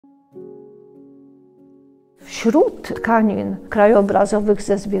Wśród tkanin krajobrazowych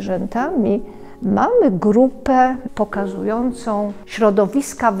ze zwierzętami mamy grupę pokazującą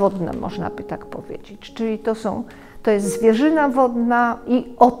środowiska wodne, można by tak powiedzieć. Czyli to jest zwierzyna wodna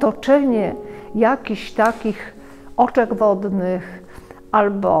i otoczenie jakichś takich oczek wodnych,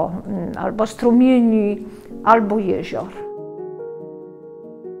 albo strumieni, albo jezior.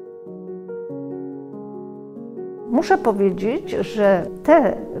 Muszę powiedzieć, że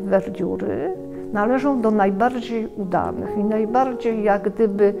te werdiury należą do najbardziej udanych i najbardziej jak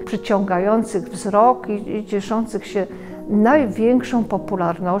gdyby przyciągających wzrok i cieszących się największą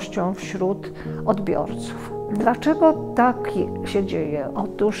popularnością wśród odbiorców. Dlaczego tak się dzieje?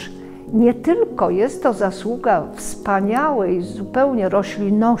 Otóż nie tylko jest to zasługa wspaniałej zupełnie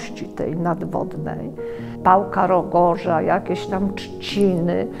roślinności tej nadwodnej, pałka rogorza, jakieś tam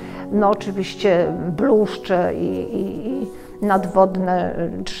trzciny, no oczywiście bluszcze i nadwodne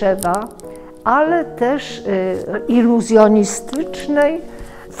drzewa, ale też iluzjonistycznej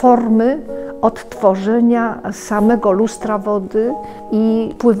formy odtworzenia samego lustra wody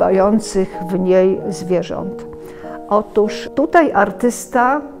i pływających w niej zwierząt. Otóż tutaj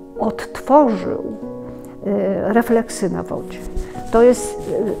artysta odtworzył refleksy na wodzie. To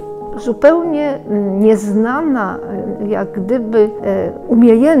jest zupełnie nieznana jak gdyby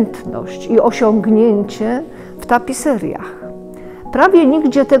umiejętność i osiągnięcie w tapiseriach. Prawie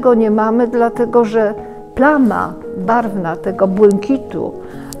nigdzie tego nie mamy, dlatego że plama barwna tego błękitu,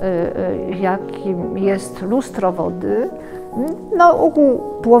 jakim jest lustro wody, na ogół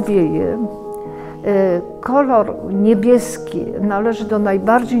płowieje. Kolor niebieski należy do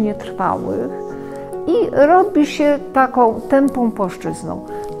najbardziej nietrwałych i robi się taką tępą płaszczyzną.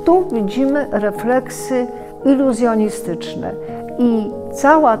 Tu widzimy refleksy iluzjonistyczne i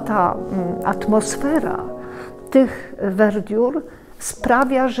cała ta atmosfera tych werdiur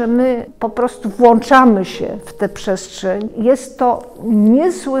sprawia, że my po prostu włączamy się w tę przestrzeń. Jest to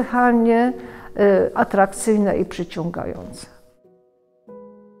niesłychanie atrakcyjne i przyciągające.